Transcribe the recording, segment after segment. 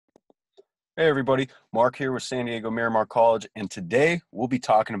Hey everybody, Mark here with San Diego Miramar College, and today we'll be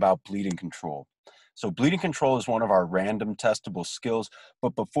talking about bleeding control. So bleeding control is one of our random testable skills,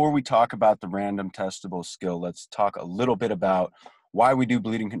 but before we talk about the random testable skill, let's talk a little bit about why we do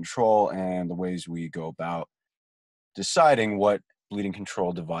bleeding control and the ways we go about deciding what bleeding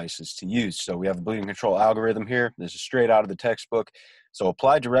control devices to use. So we have the bleeding control algorithm here. This is straight out of the textbook. So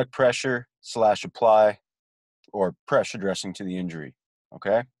apply direct pressure / apply or pressure dressing to the injury,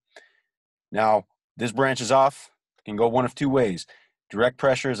 okay? Now, this branches off, can go one of two ways. Direct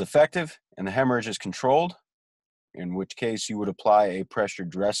pressure is effective and the hemorrhage is controlled, in which case you would apply a pressure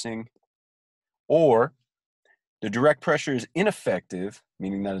dressing, or the direct pressure is ineffective,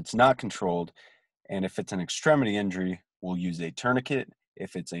 meaning that it's not controlled, and if it's an extremity injury, we'll use a tourniquet.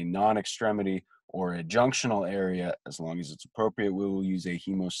 If it's a non-extremity or a junctional area, as long as it's appropriate, we will use a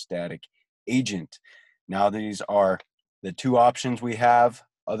hemostatic agent. Now, these are the two options we have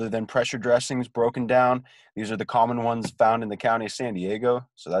other than pressure dressings broken down. These are the common ones found in the county of San Diego.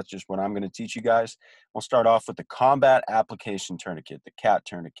 So that's just what I'm going to teach you guys. We'll start off with the combat application tourniquet, the CAT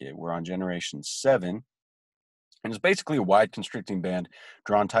tourniquet. We're on generation 7. And it's basically a wide constricting band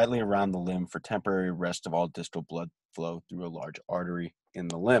drawn tightly around the limb for temporary arrest of all distal blood flow through a large artery in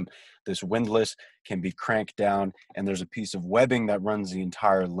the limb. This windlass can be cranked down, and there's a piece of webbing that runs the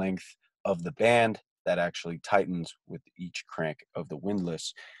entire length of the band that actually tightens with each crank of the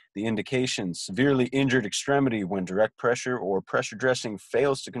windlass. The indications: severely injured extremity when direct pressure or pressure dressing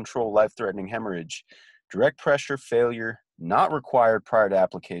fails to control life-threatening hemorrhage. Direct pressure failure not required prior to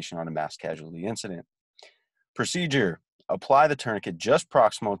application on a mass casualty incident. Procedure: apply the tourniquet just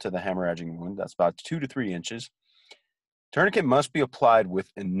proximal to the hemorrhaging wound. That's about 2 to 3 inches. Tourniquet must be applied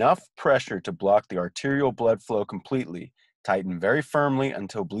with enough pressure to block the arterial blood flow completely. Tighten very firmly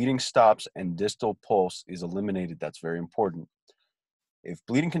until bleeding stops and distal pulse is eliminated. That's very important. If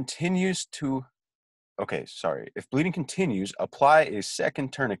bleeding continues, apply a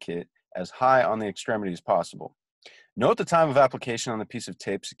second tourniquet as high on the extremity as possible. Note the time of application on the piece of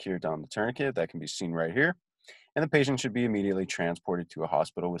tape secured on the tourniquet. That can be seen right here. And the patient should be immediately transported to a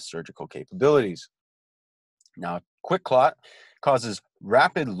hospital with surgical capabilities. Now, quick clot causes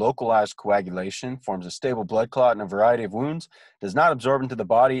rapid localized coagulation, forms a stable blood clot in a variety of wounds, does not absorb into the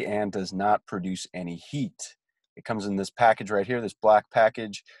body, and does not produce any heat. It comes in this package right here, this black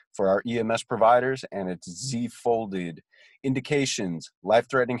package for our EMS providers, and it's Z-folded. Indications: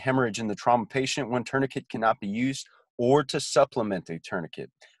 life-threatening hemorrhage in the trauma patient when tourniquet cannot be used, or to supplement a tourniquet.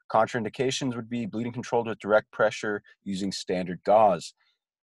 Contraindications would be bleeding controlled with direct pressure using standard gauze.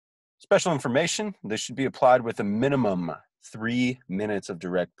 Special information: this should be applied with a minimum 3 minutes of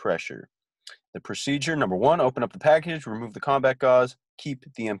direct pressure. The procedure: number 1, open up the package, remove the combat gauze, keep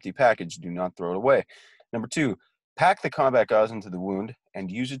the empty package, do not throw it away. Number 2, pack the combat gauze into the wound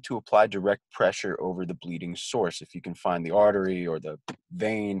and use it to apply direct pressure over the bleeding source. If you can find the artery or the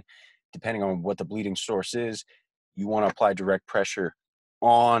vein, depending on what the bleeding source is, you want to apply direct pressure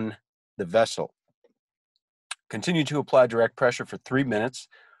on the vessel. Continue to apply direct pressure for 3 minutes.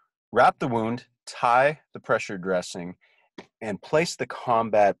 Wrap the wound, tie the pressure dressing, and place the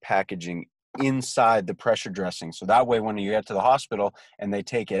combat packaging inside the pressure dressing. So that way, when you get to the hospital and they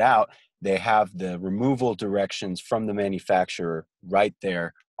take it out, they have the removal directions from the manufacturer right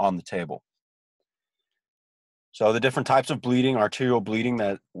there on the table. So the different types of bleeding: arterial bleeding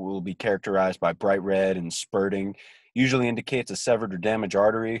that will be characterized by bright red and spurting, usually indicates a severed or damaged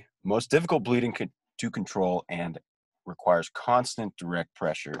artery. Most difficult bleeding to control and requires constant direct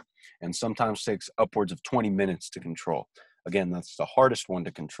pressure, and sometimes takes upwards of 20 minutes to control. Again, that's the hardest one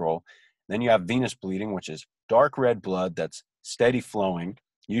to control. Then you have venous bleeding, which is dark red blood that's steady flowing,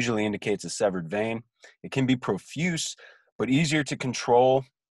 usually indicates a severed vein. It can be profuse, but easier to control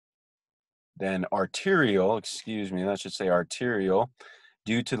than arterial,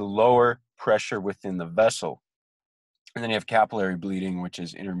 due to the lower pressure within the vessel. And then you have capillary bleeding, which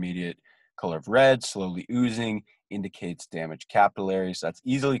is intermediate color of red, slowly oozing, indicates damaged capillaries. That's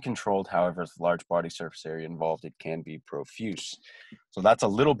easily controlled. However, with large body surface area involved, it can be profuse. So that's a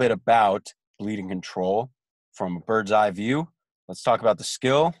little bit about bleeding control from a bird's eye view. Let's talk about the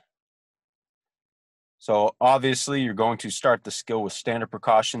skill. So obviously, you're going to start the skill with standard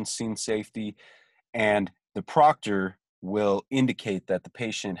precautions, scene safety, and the proctor will indicate that the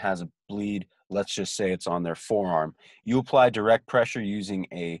patient has a bleed. Let's just say it's on their forearm. You apply direct pressure using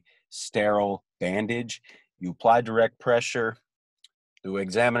a sterile bandage. You apply direct pressure. The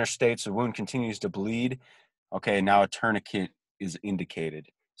examiner states the wound continues to bleed. Okay, now a tourniquet is indicated.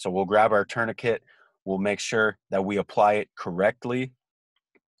 So we'll grab our tourniquet. We'll make sure that we apply it correctly.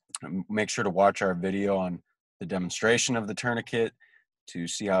 Make sure to watch our video on the demonstration of the tourniquet to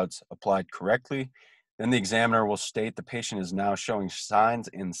see how it's applied correctly. Then the examiner will state the patient is now showing signs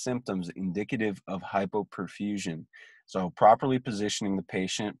and symptoms indicative of hypoperfusion. So properly positioning the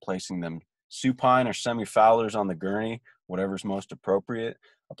patient, placing them supine or semi-Fowlers on the gurney, whatever's most appropriate.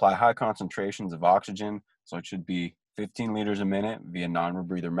 Apply high concentrations of oxygen, so it should be 15 liters a minute via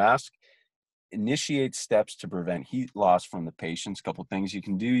non-rebreather mask. Initiate steps to prevent heat loss from the patients. A couple things you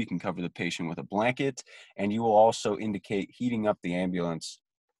can do. You can cover the patient with a blanket, and you will also indicate heating up the ambulance.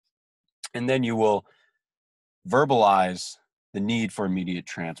 And then you will verbalize the need for immediate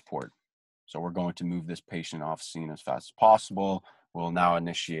transport. So we're going to move this patient off scene as fast as possible. We'll now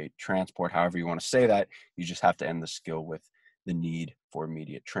initiate transport. However you want to say that, you just have to end the skill with the need for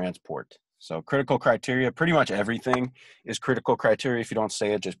immediate transport. So critical criteria, pretty much everything is critical criteria if you don't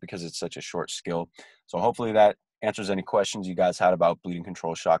say it, just because it's such a short skill. So hopefully that answers any questions you guys had about bleeding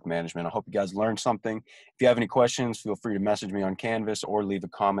control shock management. I hope you guys learned something. If you have any questions, feel free to message me on Canvas or leave a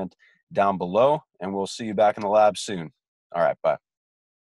comment down below, and we'll see you back in the lab soon. All right, bye.